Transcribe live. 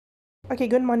Okay,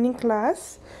 good morning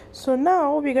class. So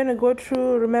now we're going to go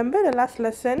through, remember the last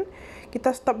lesson,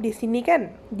 kita stop di sini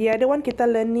kan? The other one kita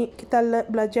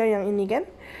belajar yang ini kan?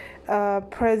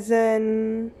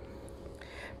 Present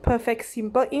perfect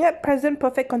simple. Ingat present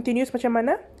perfect continuous macam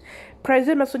mana?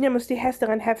 Present maksudnya mesti has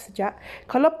dengan have sejak.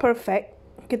 Kalau perfect,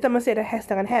 kita mesti ada has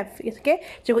dengan have. Okay?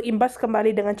 Cikgu imbas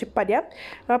kembali dengan cepat ya.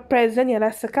 Present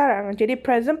ialah sekarang. Jadi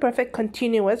present perfect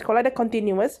continuous. Kalau ada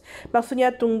continuous,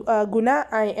 maksudnya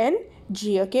guna ing.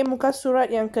 Okay? Muka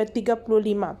surat yang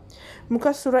ke-35.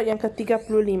 Muka surat yang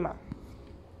ke-35.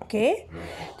 Okay?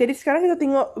 Jadi sekarang kita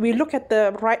tengok, we look at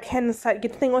the right hand side.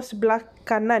 Kita tengok sebelah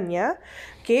kanan ya.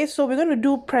 Okay, so we're going to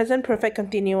do present perfect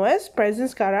continuous. Present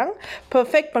sekarang.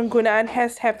 Perfect penggunaan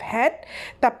has, have, had.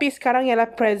 Tapi sekarang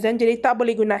ialah present. Jadi tak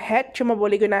boleh guna had. Cuma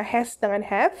boleh guna has dengan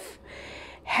have.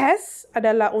 Has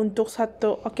adalah untuk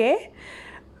satu. Okay.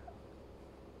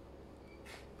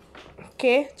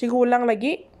 Okay, cikgu ulang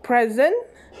lagi. Present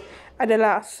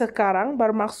adalah sekarang,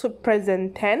 bermaksud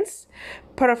present tense.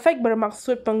 Perfect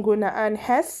bermaksud penggunaan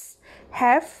has,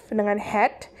 have dengan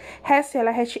had. Has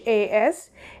ialah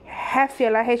H-A-S, have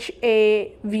ialah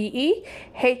H-A-V-E,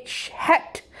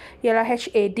 had ialah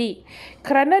H-A-D.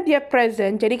 Kerana dia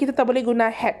present, jadi kita tak boleh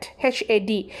guna had,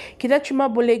 H-A-D. Kita cuma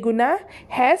boleh guna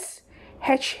has,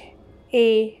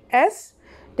 H-A-S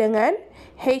dengan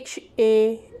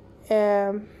H-A-M.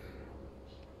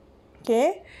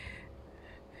 Okay.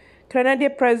 Kerana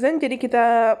dia present, jadi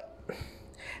kita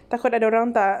takut ada orang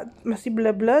tak masih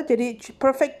blur-blur. Jadi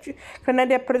perfect, kerana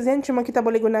dia present, cuma kita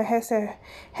boleh guna has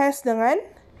dengan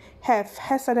have.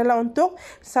 Has adalah untuk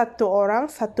satu orang,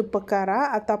 satu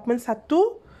perkara ataupun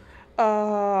satu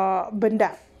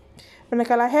benda.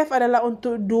 Manakala have adalah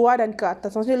untuk dua dan ke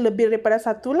atas. Maksudnya lebih daripada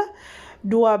satu lah.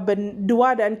 Dua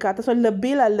dan ke atas. So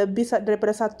lebih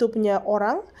daripada satu punya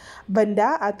orang,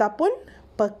 benda ataupun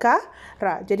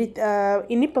perkara. Jadi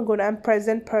ini penggunaan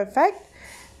present perfect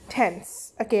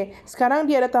tense. Okay, sekarang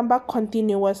dia ada tambah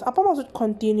continuous. Apa maksud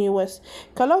continuous?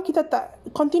 Kalau kita tak,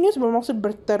 continuous bermaksud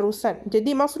berterusan.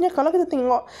 Jadi maksudnya kalau kita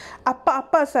tengok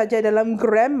apa-apa saja dalam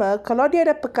grammar, kalau dia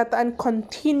ada perkataan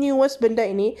continuous benda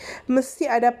ini, mesti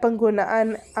ada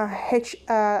penggunaan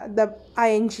the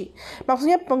ing.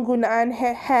 Maksudnya penggunaan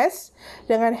has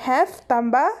dengan have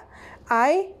tambah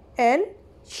ing.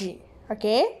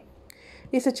 Okay.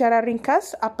 Ini secara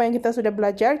ringkas apa yang kita sudah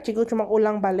belajar. Cikgu cuma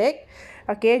ulang balik.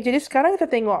 Okay, jadi sekarang kita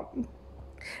tengok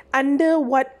under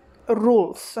what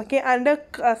rules. Okay, under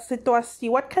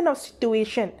situasi, what kind of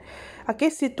situation.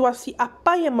 Okay, situasi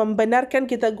apa yang membenarkan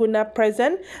kita guna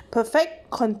present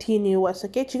perfect continuous.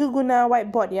 Okay, cikgu guna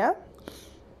whiteboard ya.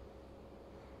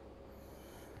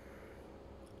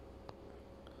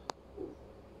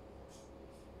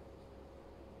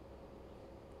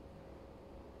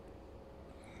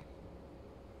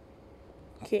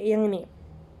 Okay, yang ini.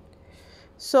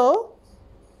 So,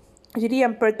 jadi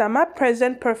yang pertama,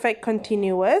 present perfect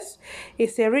continuous.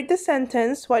 Is read the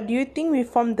sentence. What do you think we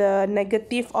form the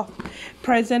negative of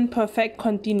present perfect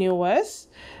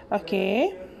continuous?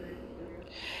 Okay.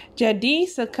 Jadi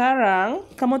sekarang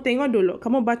kamu tengok dulu,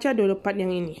 kamu baca dulu part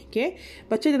yang ini. Okay.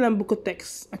 Baca dalam buku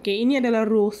teks. Okay, ini adalah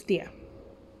rules dia.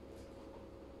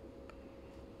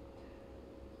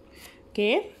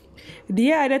 Okay.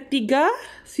 Dia ada 3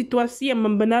 situasi yang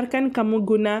membenarkan kamu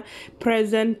guna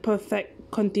present perfect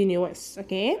continuous.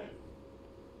 Okay.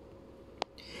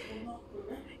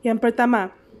 Yang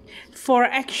pertama, for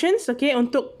actions, okay,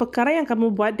 untuk perkara yang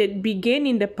kamu buat that began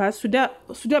in the past, sudah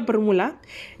bermula.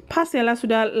 Past ialah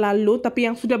sudah lalu, tapi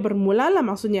yang sudah bermula lah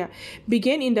maksudnya.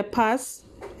 Began in the past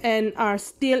and are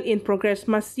still in progress,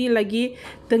 masih lagi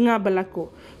tengah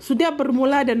berlaku. Sudah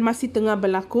bermula dan masih tengah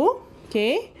berlaku.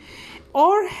 Okay.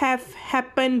 Or have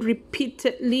happened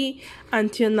repeatedly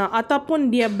until now. Ataupun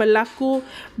dia berlaku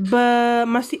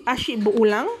masih asyik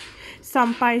berulang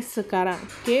sampai sekarang.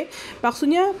 Okay.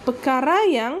 Maksudnya perkara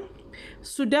yang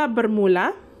sudah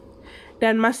bermula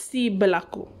dan masih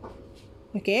berlaku.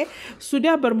 Okay.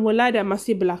 Sudah bermula dan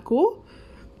masih berlaku.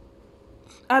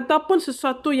 Ataupun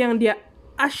sesuatu yang dia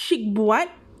asyik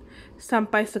buat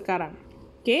sampai sekarang.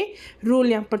 Okay.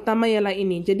 Rule yang pertama ialah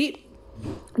ini. Jadi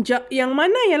yang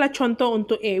mana ialah contoh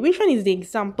untuk A? Which one is the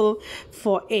example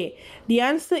for A? The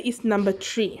answer is number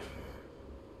 3.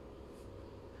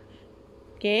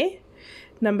 Okay.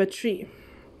 Number 3.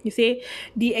 You see,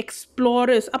 the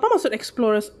explorers. Apa maksud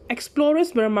explorers?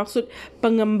 Explorers bermaksud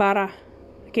pengembara.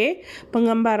 Okay.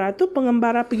 Pengembara tu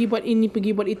pengembara pergi buat ini,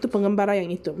 pergi buat itu, pengembara yang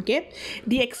itu. Okay.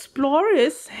 The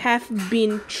explorers have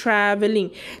been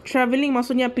travelling. Travelling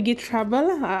maksudnya pergi travel,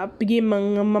 pergi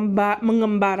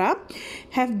mengembara.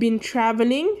 Have been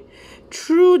travelling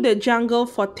through the jungle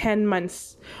for 10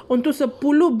 months. Untuk 10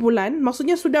 bulan,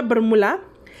 maksudnya sudah bermula.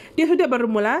 Dia sudah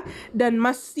bermula dan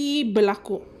masih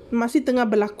berlaku. Masih tengah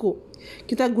berlaku.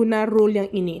 Kita guna rule yang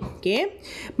ini. Okay.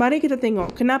 Mari kita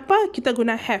tengok. Kenapa kita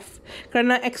guna have?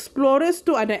 Kerana explorers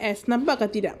tu ada S. Nampak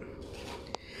ke tidak?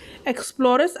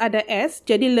 Explorers ada S.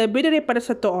 Jadi lebih daripada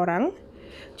satu orang.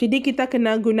 Jadi kita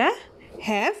kena guna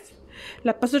have.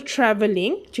 Lepas tu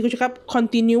travelling. Cikgu cakap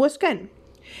continuous kan?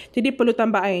 Jadi perlu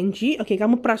tambah ing. Okey,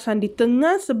 kamu perasan di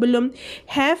tengah sebelum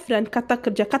have dan kata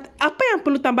kerja. Apa yang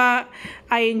perlu tambah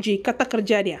ing? Kata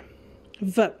kerja dia.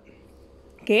 Verb.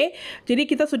 Okey, jadi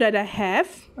kita sudah ada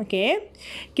have. Okey,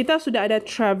 kita sudah ada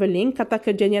travelling. Kata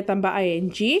kerjanya tambah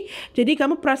ing. Jadi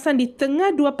kamu perasan di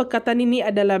tengah dua perkataan ini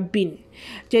adalah been.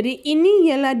 Jadi ini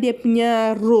ialah dia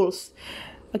punya rules.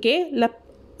 Okey,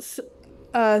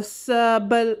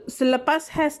 selepas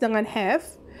has dengan have,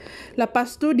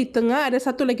 lepas tu di tengah ada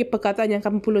satu lagi perkataan yang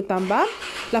kamu perlu tambah.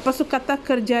 Lepas tu kata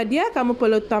kerja dia kamu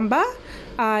perlu tambah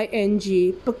ing.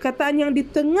 Perkataan yang di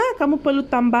tengah kamu perlu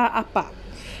tambah apa?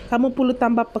 Kamu perlu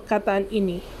tambah perkataan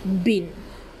ini, been.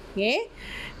 Okay?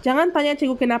 Jangan tanya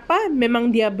cikgu kenapa,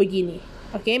 memang dia begini.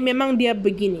 Okay? Memang dia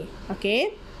begini.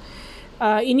 Okay?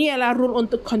 Ini adalah rule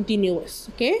untuk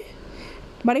continuous. Okay?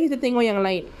 Mari kita tengok yang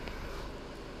lain.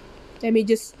 Let me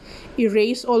just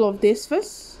erase all of this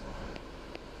first.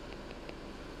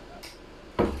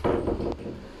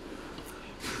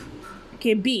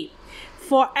 Okay, B.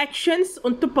 For actions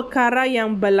untuk perkara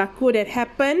yang berlaku that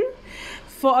happen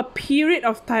for a period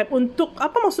of time. Untuk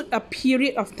apa maksud a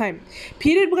period of time?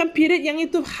 Period bukan period yang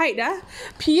itu height dah.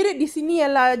 Period di sini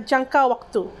ialah jangka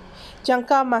waktu,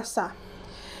 jangka masa.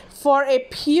 For a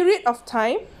period of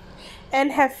time and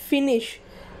have finished.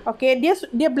 Okay,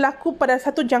 dia berlaku pada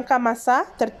satu jangka masa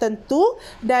tertentu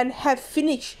dan have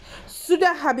finished,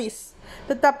 sudah habis.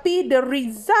 Tetapi the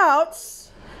results,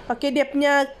 okay, dia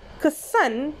punya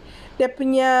kesan, dia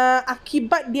punya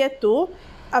akibat dia tu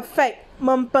affect,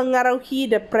 mempengaruhi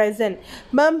the present.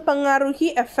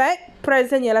 Mempengaruhi efek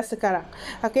present ialah sekarang.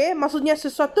 Okay, maksudnya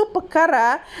sesuatu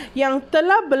perkara yang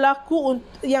telah berlaku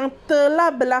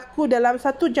dalam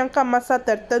satu jangka masa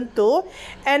tertentu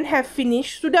and have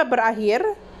finished, sudah berakhir,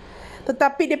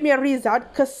 tetapi dia punya result,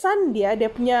 kesan dia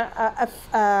punya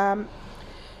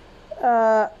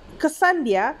kesan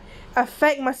dia,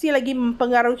 efek masih lagi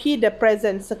mempengaruhi the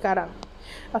present sekarang.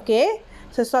 Okay,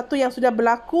 sesuatu yang sudah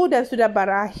berlaku dan sudah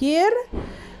berakhir,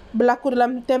 berlaku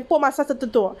dalam tempoh masa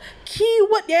tertentu.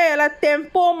 Keyword dia ialah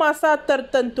tempoh masa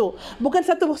tertentu. Bukan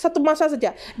satu masa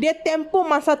saja. Dia tempoh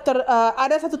masa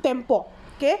ada satu tempoh.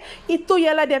 Okay, itu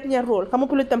ialah dia punya rule. Kamu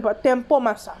perlu tempoh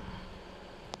masa.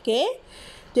 Okay,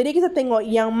 jadi kita tengok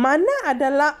yang mana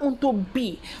adalah untuk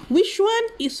B. Which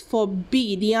one is for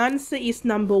B? The answer is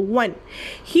number 1.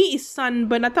 He is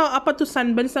sunburn. Atau apa tu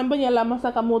sunburn? Sunburn ialah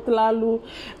masa kamu terlalu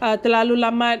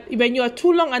lama, when you are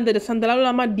too long under the sun, terlalu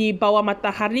lama di bawah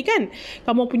matahari kan,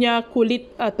 kamu punya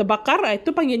kulit terbakar,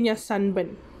 itu panggilnya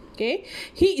sunburn. Okay,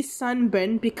 he is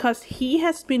sunburned because he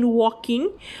has been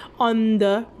walking on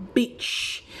the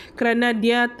beach. Kerana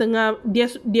dia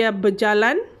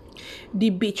berjalan di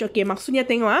beach. Okay, maksudnya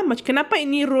tengok macam kenapa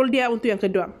ini rule dia untuk yang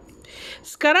kedua.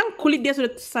 Sekarang kulit dia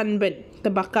sudah sunburn,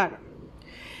 terbakar.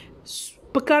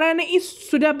 Perkara ini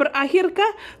sudah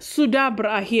berakhirkah? Sudah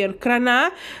berakhir.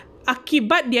 Kerana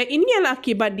akibat dia, ini adalah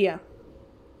akibat dia.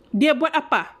 Dia buat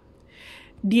apa?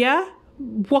 Dia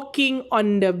walking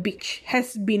on the beach.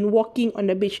 Has been walking on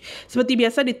the beach. Seperti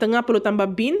biasa di tengah perlu tambah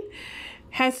been.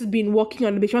 Has been walking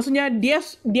on the beach. Maksudnya dia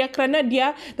kerana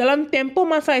dia dalam tempoh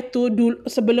masa itu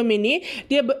sebelum ini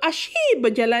dia asyik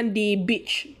berjalan di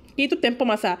beach. Itu tempoh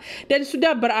masa dan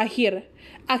sudah berakhir.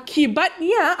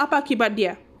 Akibatnya apa akibat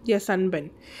dia? Dia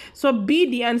sunburn. So B,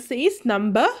 the answer is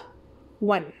number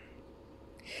 1.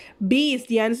 B is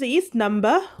the answer is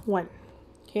number 1.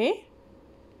 Okay.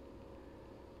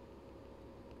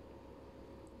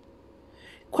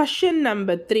 Question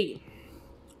number 3.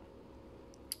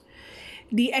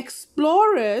 The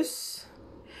explorers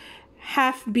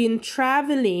have been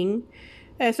traveling,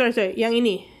 yang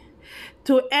ini,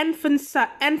 to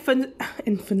emphasize,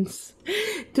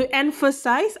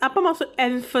 apa maksud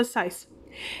emphasize?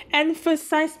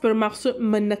 Emphasize bermaksud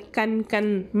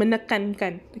menekankan,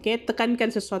 okay,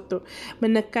 tekankan sesuatu,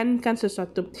 menekankan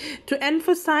sesuatu. To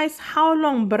emphasize how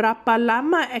long, berapa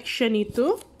lama action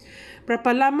itu,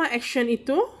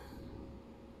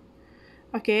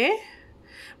 okay.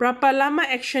 Berapa lama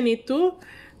action itu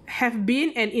have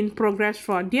been and in progress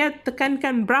for. Dia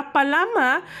tekankan berapa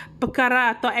lama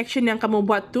perkara atau action yang kamu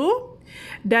buat tu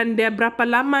dan dia berapa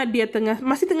lama dia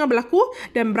masih tengah berlaku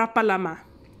dan berapa lama.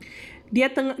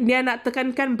 dia nak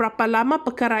tekankan berapa lama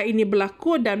perkara ini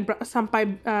berlaku dan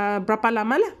sampai berapa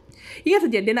lama lah. Ingat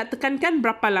saja, dia nak tekankan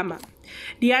berapa lama.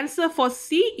 The answer for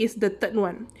C is the third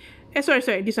one. Sorry,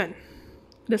 this one.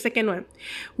 The second one.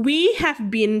 We have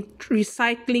been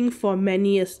recycling for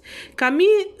many years.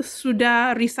 Kami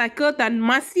sudah recycle dan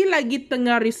masih lagi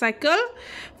tengah recycle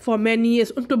for many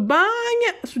years. Untuk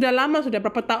banyak, sudah lama, sudah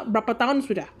berapa tahun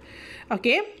sudah.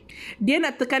 Okay. Dia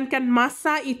nak tekankan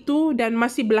masa itu dan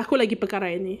masih berlaku lagi perkara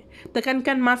ini.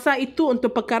 Tekankan masa itu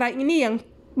untuk perkara ini yang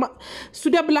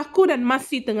sudah berlaku dan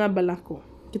masih tengah berlaku.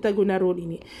 Kita guna rule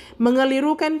ini.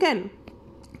 Mengelirukan kan?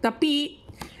 Tapi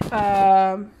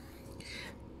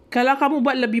kalau kamu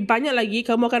buat lebih banyak lagi,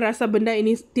 kamu akan rasa benda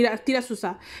ini tidak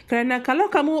susah. Kerana kalau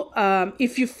kamu,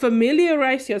 if you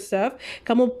familiarize yourself,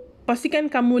 kamu pastikan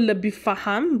kamu lebih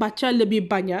faham, baca lebih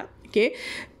banyak, okay?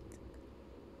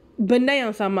 Benda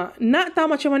yang sama. Nak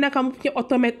tahu macam mana kamu punya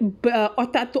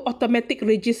otak tu automatic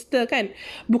register kan?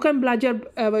 Bukan belajar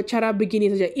cara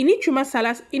begini saja. Ini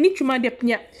cuma dia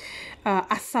punya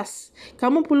asas.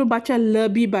 Kamu perlu baca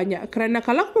lebih banyak. Kerana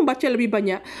kalau kamu baca lebih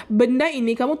banyak, benda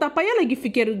ini kamu tak payah lagi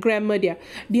fikir grammar dia.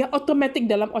 Dia automatic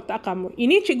dalam otak kamu.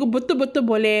 Ini cikgu betul-betul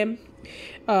boleh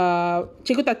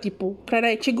cikgu tak tipu.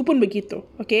 Kerana cikgu pun begitu.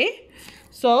 Okay?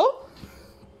 So,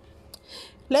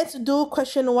 let's do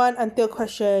question 1 until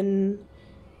question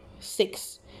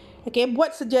 6. Okay,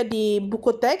 buat saja di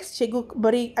buku teks. Cikgu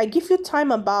I give you time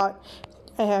about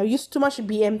I used too much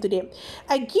BM today.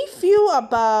 I give you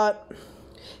about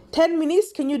 10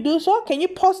 minutes. Can you do so? Can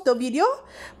you pause the video?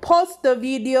 Pause the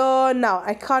video now.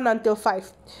 I count until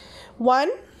 5. 1,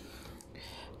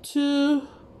 2,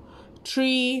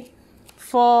 3,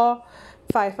 4,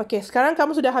 5. Okay, sekarang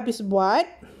kamu sudah habis buat.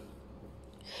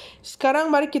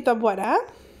 Sekarang mari kita buat.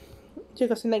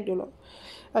 Cikgu kasih naik dulu.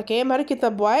 Okay, mari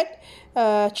kita buat.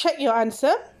 Check your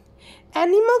answer.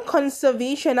 Animal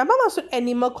conservation. Apa maksud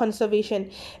animal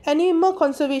conservation? Animal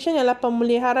conservation ialah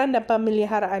pemeliharaan dan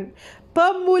pemeliharaan.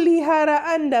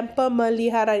 Pemeliharaan dan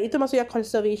pemeliharaan. Itu maksudnya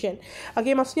conservation.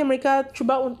 Okay, maksudnya mereka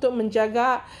cuba untuk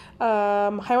menjaga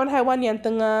haiwan-haiwan yang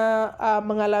tengah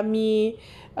mengalami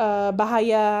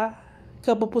bahaya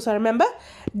kepupusan. Remember?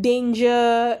 In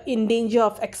danger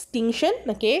of extinction.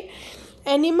 Okay.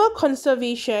 Animal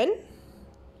conservation.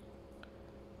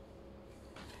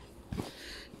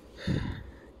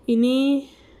 Ini,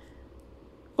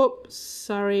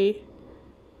 sorry.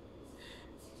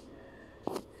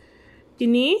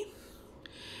 Ini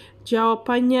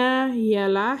jawapannya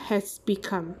ialah has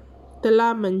become,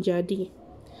 telah menjadi.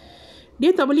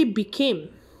 Dia tak boleh became.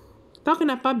 Tahu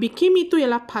kenapa? Became itu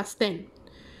ialah past tense.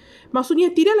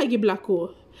 Maksudnya tidak lagi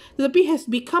berlaku. Tetapi has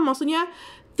become maksudnya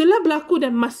telah berlaku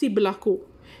dan masih berlaku.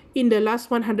 In the last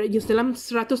 100 years, dalam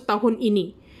 100 tahun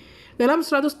ini. Dalam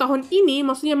 100 tahun ini,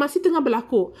 maksudnya masih tengah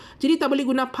berlaku. Jadi tak boleh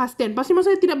guna past tense. Pasti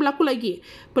maksudnya tidak berlaku lagi.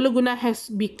 Perlu guna has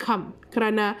become.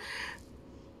 Kerana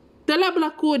telah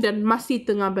berlaku dan masih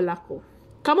tengah berlaku.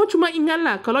 Kamu cuma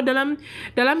ingatlah, kalau dalam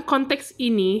konteks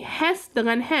ini, has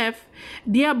dengan have,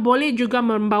 dia boleh juga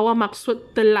membawa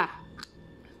maksud telah.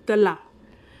 Telah.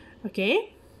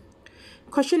 Okay.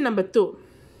 Question number 2.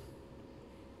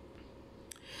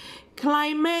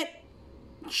 Climate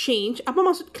change. Apa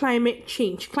maksud climate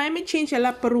change? Climate change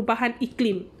ialah perubahan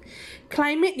iklim.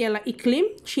 Climate ialah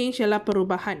iklim, change ialah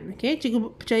perubahan. Okay,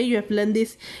 cikgu percaya you have learned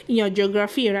this in your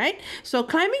geography, right? So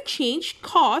climate change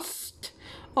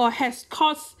has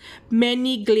caused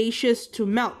many glaciers to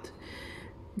melt.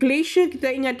 Glacier,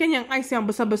 kita ingatkan yang ais yang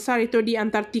besar-besar itu di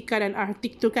Antartika dan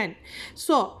Arktik tu kan.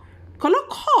 So kalau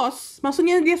cause,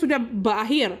 maksudnya dia sudah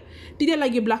berakhir. Tidak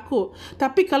lagi berlaku.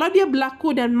 Tapi kalau dia berlaku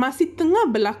dan masih tengah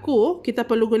berlaku, kita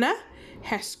perlu guna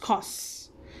has caused.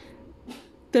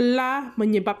 Telah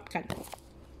menyebabkan.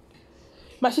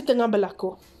 Masih tengah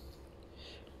berlaku.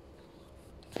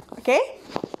 Okay?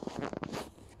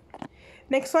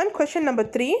 Next one, question number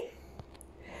 3.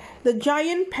 The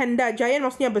giant panda. Giant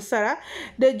maksudnya besar.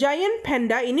 The giant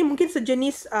panda ini mungkin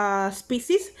sejenis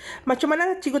spesies. Macam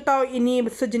mana cikgu tahu ini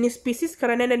sejenis spesies?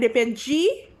 Kerana dia punya G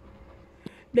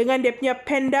dengan dia punya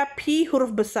panda P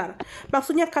huruf besar.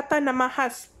 Maksudnya kata nama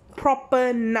khas,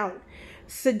 proper noun.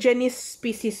 Sejenis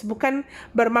spesies. Bukan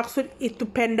bermaksud itu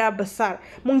panda besar.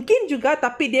 Mungkin juga,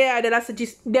 tapi dia adalah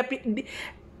sejenis.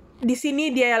 Di sini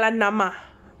dia adalah nama.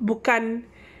 Bukan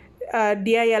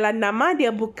dia ialah nama,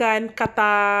 dia bukan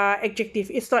kata adjective.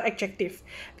 It's not adjective.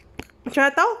 Macam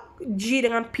mana tahu? G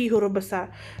dengan P huruf besar.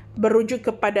 Berujuk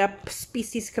kepada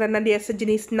spesies kerana dia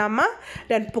sejenis nama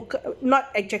dan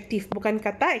not adjective. Bukan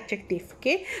kata adjective.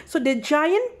 Okay? So the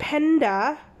giant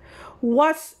panda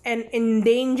was an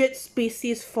endangered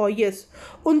species for years.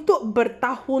 Untuk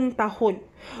bertahun-tahun.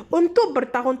 Untuk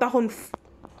bertahun-tahun.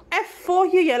 For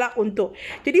here ialah untuk.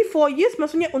 Jadi for years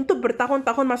maksudnya untuk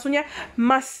bertahun-tahun, maksudnya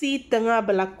masih tengah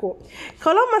berlaku.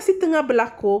 Kalau masih tengah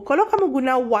berlaku, kalau kamu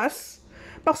guna was,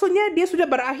 maksudnya dia sudah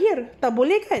berakhir. Tak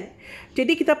boleh kan?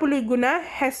 Jadi kita perlu guna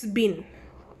has been.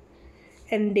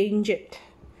 Endangered.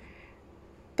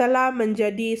 Telah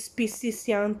menjadi spesies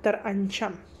yang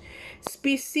terancam.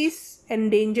 Spesies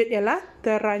endangered ialah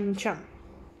terancam.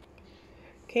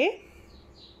 Okay.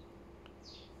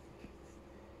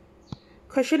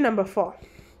 Question number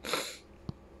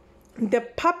 4. The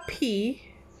puppy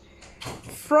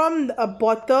from a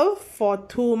bottle for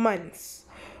 2 months.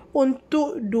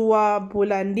 Untuk 2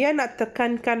 bulan. Dia nak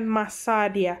tekankan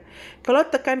masa dia. Kalau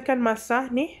tekankan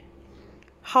masa ni,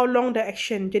 how long the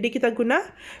action. Jadi kita guna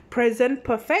present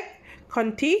perfect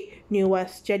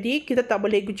continuous. Jadi kita tak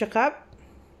boleh cakap.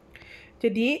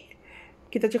 Jadi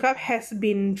kita cakap has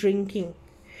been drinking.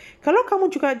 Kalau kamu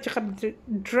juga cakap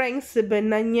drank,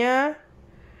 sebenarnya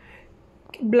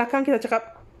belakang kita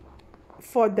cakap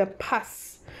for the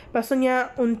past.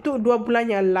 Maksudnya untuk 2 bulan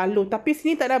yang lalu. Tapi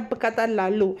sini tak ada perkataan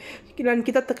lalu. Dan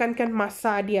kita tekankan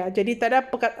masa dia. Jadi tak ada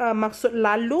maksud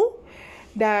lalu.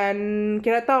 Dan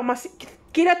kita tahu masih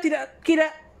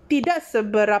tidak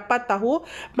seberapa tahu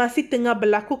masih tengah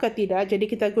berlaku ke tidak. Jadi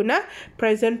kita guna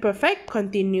present perfect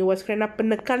continuous. Kerana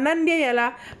penekanan dia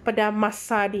ialah pada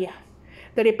masa dia.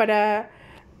 Daripada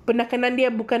penekanan dia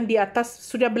bukan di atas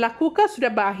sudah berlaku ke sudah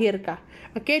berakhir ke.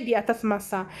 Okey, di atas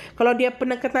masa. Kalau dia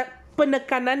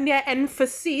penekanan dia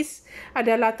emphasis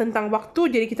adalah tentang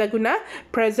waktu, jadi kita guna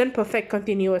present perfect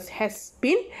continuous. Has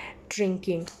been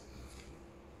drinking.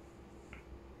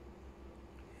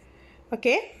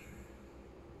 Okay.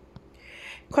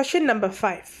 Question number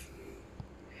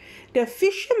 5. The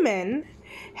fisherman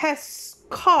has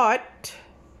caught.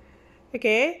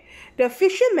 Okay. The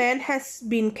fisherman has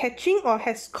been catching or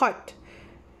has caught.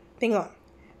 Tengok.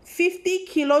 50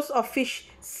 kilos of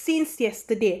fish since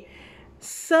yesterday.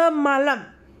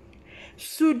 Semalam.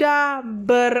 Sudah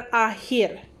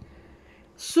berakhir.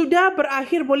 Sudah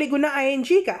berakhir boleh guna ing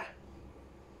kah?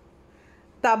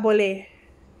 Tak boleh.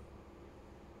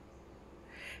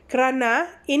 Kerana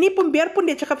ini pun biarpun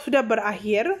dia cakap sudah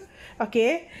berakhir,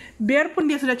 okay, biarpun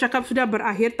dia sudah cakap sudah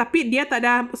berakhir, tapi dia tak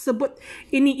ada sebut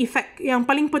ini efek. Yang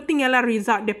paling penting ialah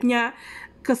result, dia punya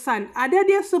kesan. Ada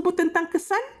dia sebut tentang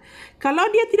kesan? Kalau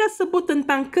dia tidak sebut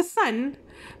tentang kesan,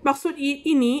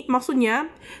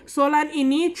 maksudnya soalan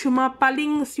ini cuma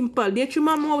paling simple. Dia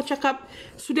cuma mau cakap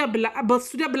sudah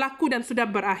berlaku dan sudah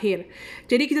berakhir.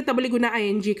 Jadi kita tak boleh guna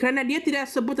ing kerana dia tidak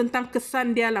sebut tentang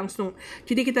kesan dia langsung.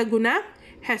 Jadi kita guna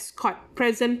has caught,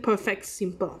 present perfect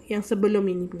simple yang sebelum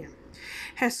ini punya.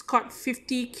 Has caught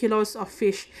 50 kilos of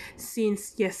fish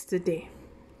since yesterday.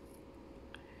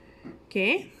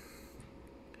 Okay.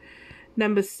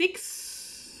 Number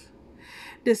 6.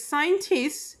 The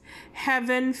scientists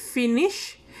haven't been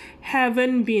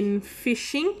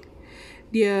finishing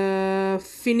their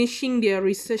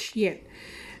research yet.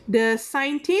 The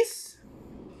scientists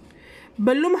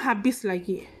belum habis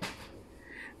lagi.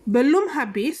 Belum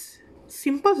habis,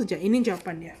 simple saja. Ini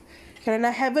jawapan dia.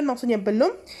 Kerana haven't maksudnya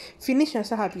belum, finish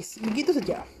maksudnya habis. Begitu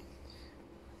saja.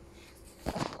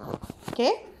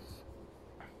 Okay?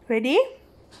 Ready?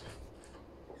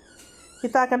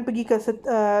 Kita akan pergi ke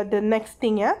the next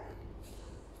thing ya.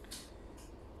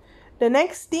 The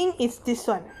next thing is this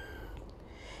one.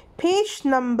 Page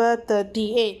number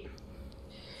 38.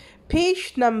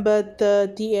 Page number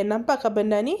 38. Nampak ke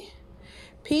benda ni?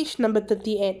 Page number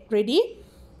 38. Ready?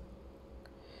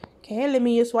 Okay, let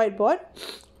me use whiteboard.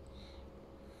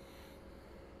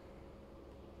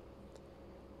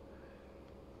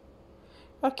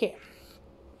 Okay.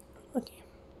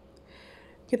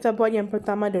 Kita buat yang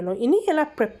pertama dulu. Ini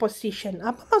ialah preposition.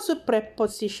 Apa maksud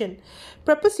preposition?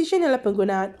 Preposition ialah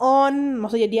penggunaan on,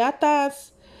 maksudnya di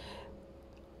atas,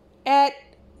 at,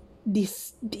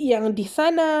 yang di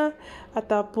sana,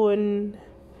 ataupun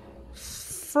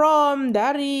from,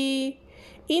 dari,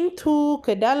 into,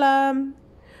 ke dalam,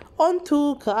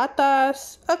 onto, ke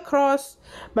atas, across,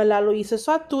 melalui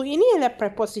sesuatu. Ini adalah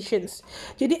prepositions.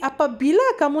 Jadi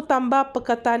apabila kamu tambah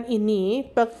perkataan ini,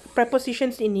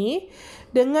 prepositions ini,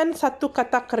 dengan satu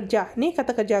kata kerja. Ni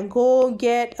kata kerja go,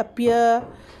 get, appear,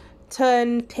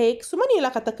 turn, take. Semua ni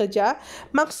ialah kata kerja.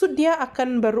 Maksud dia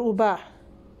akan berubah.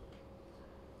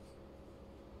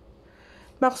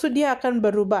 Maksud dia akan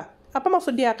berubah. Apa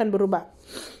maksud dia akan berubah?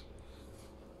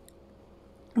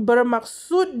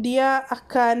 Bermaksud dia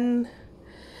akan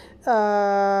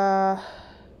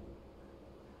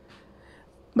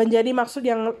menjadi maksud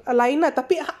yang lain lah.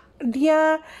 Tapi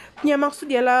dia punya maksud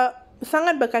ialah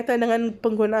sangat berkaitan dengan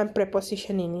penggunaan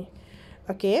preposition ini.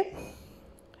 Okay.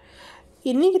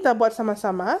 Ini kita buat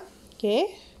sama-sama. Okay.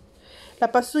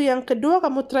 Lepas tu yang kedua,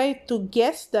 kamu try to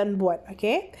guess dan buat.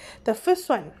 Okay. The first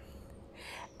one.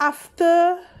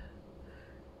 After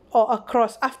or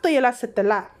across. After ialah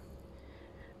setelah.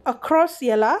 Across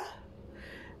ialah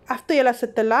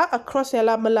setelah. Across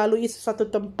ialah melalui sesuatu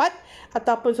tempat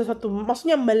ataupun sesuatu,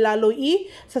 maksudnya melalui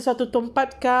sesuatu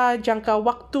tempat kah, jangka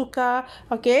waktu kah.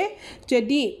 Okay.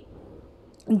 Jadi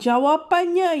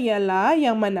jawapannya ialah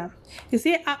yang mana? You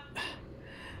see,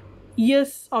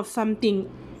 years of something,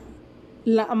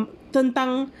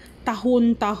 tentang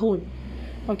tahun-tahun.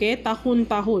 Okay,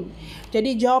 tahun-tahun.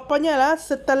 Jadi jawapannya adalah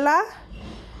setelah,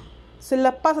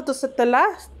 selepas atau setelah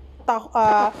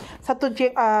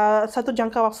satu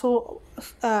jangka waktu,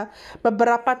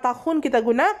 beberapa tahun kita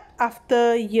guna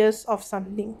after years of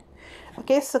something.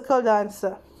 Okay, circle the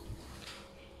answer.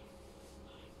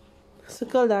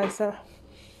 Circle the answer.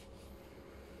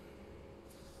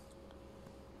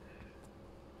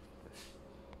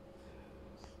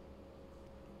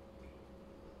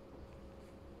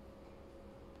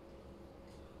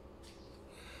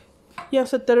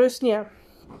 Yang seterusnya,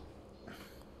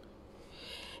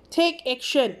 take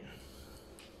action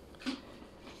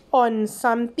on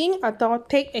something atau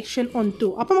take action on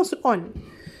to. Apa maksud on?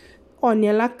 On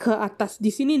ialah ke atas. Di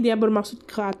sini dia bermaksud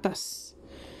ke atas.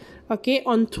 Okay,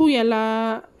 on to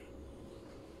ialah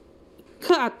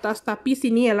ke atas, tapi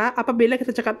sini ialah apabila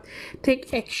kita cakap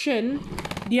take action,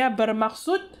 dia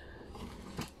bermaksud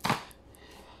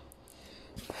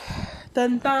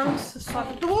tentang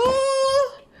sesuatu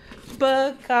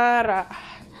perkara.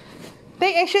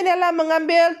 Take action ialah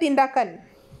mengambil tindakan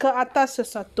ke atas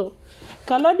sesuatu.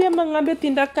 Kalau dia mengambil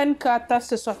tindakan ke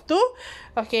atas sesuatu,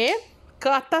 okay, ke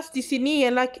atas di sini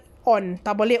ialah on,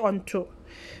 tak boleh on to.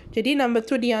 Jadi number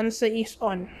 2, the answer is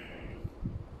on.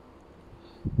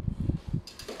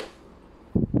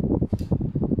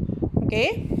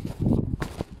 Okay.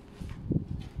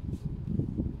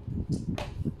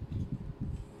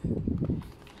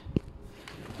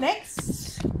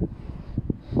 Next.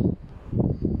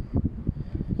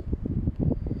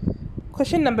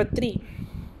 Question number 3.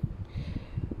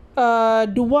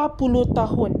 20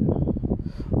 tahun.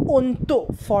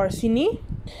 Untuk for sini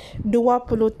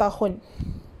 20 tahun.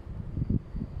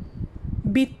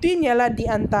 Between ialah di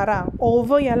antara,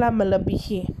 over ialah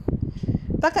melebihi.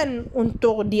 Takkan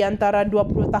untuk di antara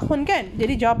 20 tahun kan?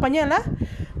 Jadi jawapannya adalah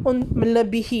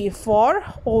melebihi, for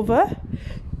over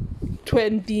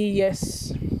 20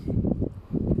 years.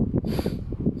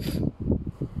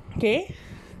 Okay.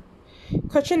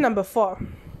 Question number 4.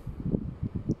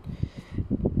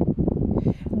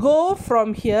 Go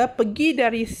from here, pergi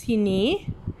dari sini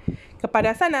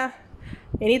kepada sana.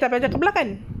 Ini tak payah ke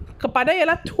belakang. Kepada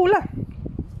ialah to lah.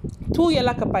 To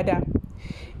ialah kepada.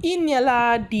 In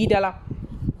ialah di dalam.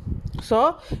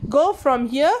 So, go from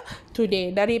here to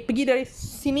there. Pergi dari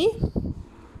sini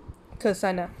ke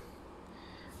sana.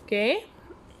 Okay.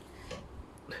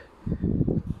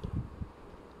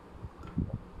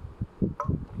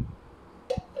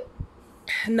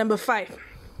 Number 5.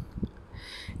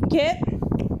 Get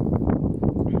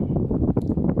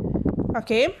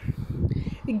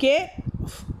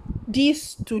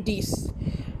this to this.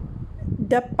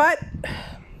 Dapat.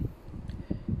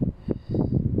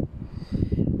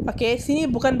 Okay, sini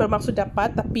bukan bermaksud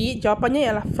dapat, tapi jawapannya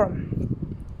ialah from.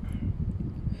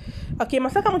 Okay,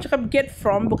 masa kamu cakap get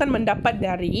from, bukan mendapat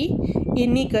dari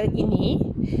ini ke ini.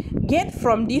 Get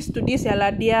from this to this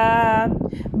ialah dia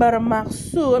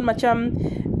bermaksud macam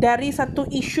dari satu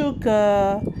isu ke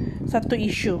satu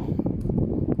isu.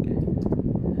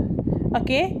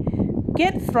 Okay,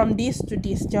 get from this to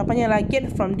this. Jawapannya ialah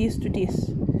get from this to this.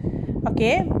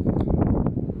 Okay.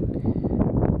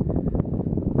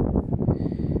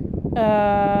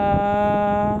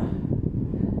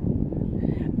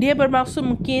 Dia bermaksud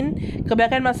mungkin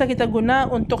kebanyakan masa kita guna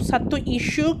untuk satu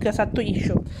isu ke satu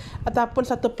isu ataupun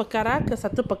satu perkara ke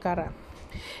satu perkara.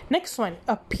 Next one,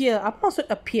 appear. Apa maksud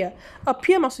appear?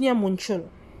 Appear maksudnya muncul.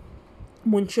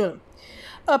 Muncul.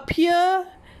 Appear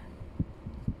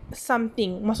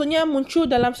something. Maksudnya muncul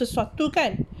dalam sesuatu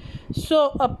kan?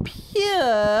 So, appear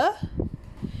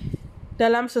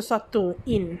dalam sesuatu.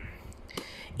 In.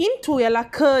 Into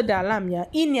ialah ke dalamnya.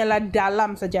 In ialah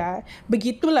dalam saja.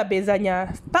 Begitulah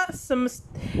bezanya. Tak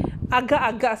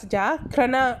agak-agak saja.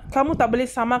 Kerana kamu tak boleh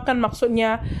samakan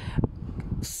maksudnya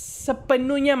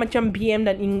sepenuhnya macam BM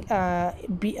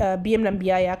dan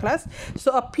biaya kelas. So,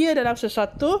 appear dalam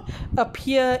sesuatu.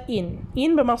 Appear in.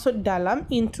 In bermaksud dalam.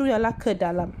 Into ialah ke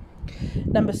dalam.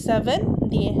 Number 7.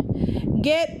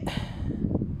 Get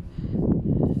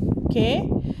Okay.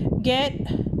 Get,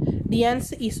 the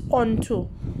answer is on to.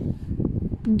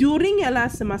 During ialah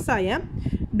semasa ya.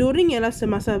 During ialah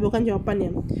semasa, bukan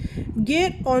jawapannya.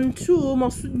 Get on to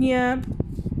maksudnya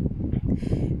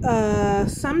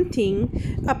something,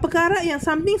 perkara yang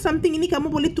something ini kamu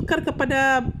boleh tukar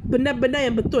kepada benda-benda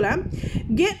yang betul lah.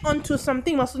 Get on to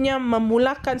something maksudnya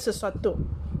memulakan sesuatu.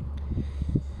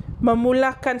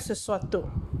 Memulakan sesuatu.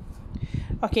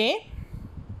 Okay.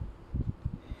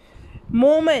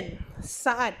 Moment,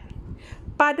 saat.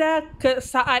 Pada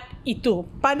saat itu.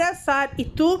 Pada saat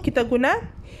itu kita guna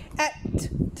at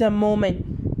the moment.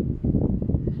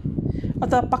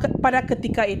 Atau pada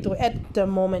ketika itu, at the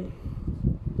moment.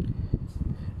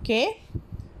 Okay.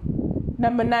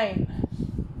 Number 9.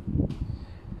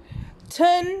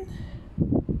 Turn.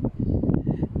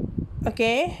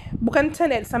 Okay. Bukan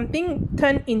turn at something,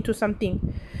 turn into something.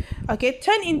 Okay.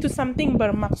 Turn into something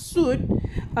bermaksud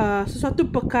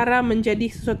sesuatu perkara menjadi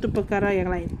sesuatu perkara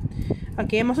yang lain.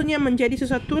 Okay. Maksudnya menjadi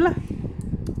sesuatu lah.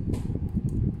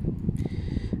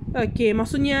 Okay.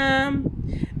 Maksudnya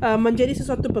menjadi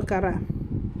sesuatu perkara.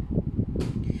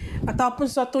 Ataupun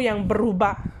sesuatu yang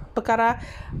berubah. Perkara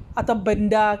atau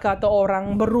benda ke atau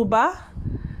orang berubah,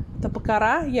 atau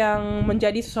perkara yang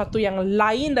menjadi sesuatu yang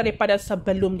lain daripada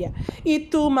sebelum dia.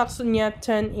 Itu maksudnya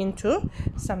turn into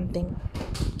something.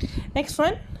 Next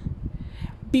one.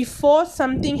 Before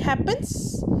something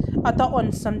happens atau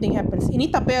on something happens.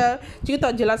 Ini tak payah cikgu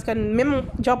tak jelaskan. Memang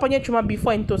jawapannya cuma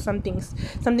before into something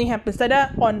happens. Tak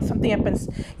ada on something happens.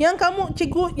 Yang kamu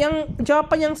cikgu yang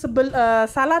jawapan yang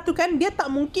salah tu kan, dia tak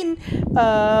mungkin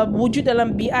wujud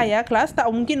dalam BI ya kelas.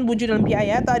 Tak mungkin wujud dalam BI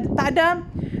ya. Tak ada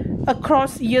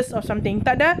across years or something.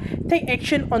 Tak ada take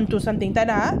action onto something.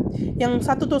 Tak ada. Yang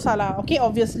satu tu salah. Okay,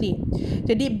 obviously.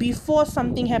 Jadi before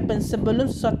something happens, sebelum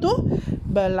sesuatu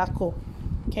berlaku.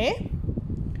 Okay.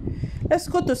 Let's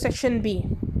go to section B.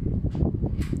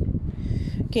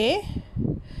 Okay.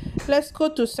 Let's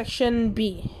go to section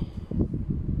B.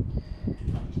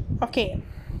 Okay.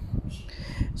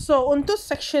 So, untuk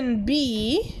section B,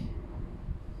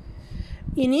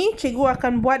 ini cikgu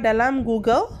akan buat dalam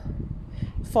Google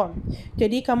Form.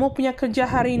 Jadi, kamu punya kerja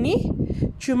hari ini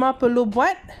cuma perlu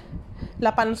buat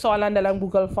 8 soalan dalam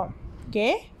Google Form.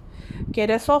 Okay. Okay,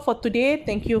 that's all for today.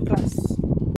 Thank you, class.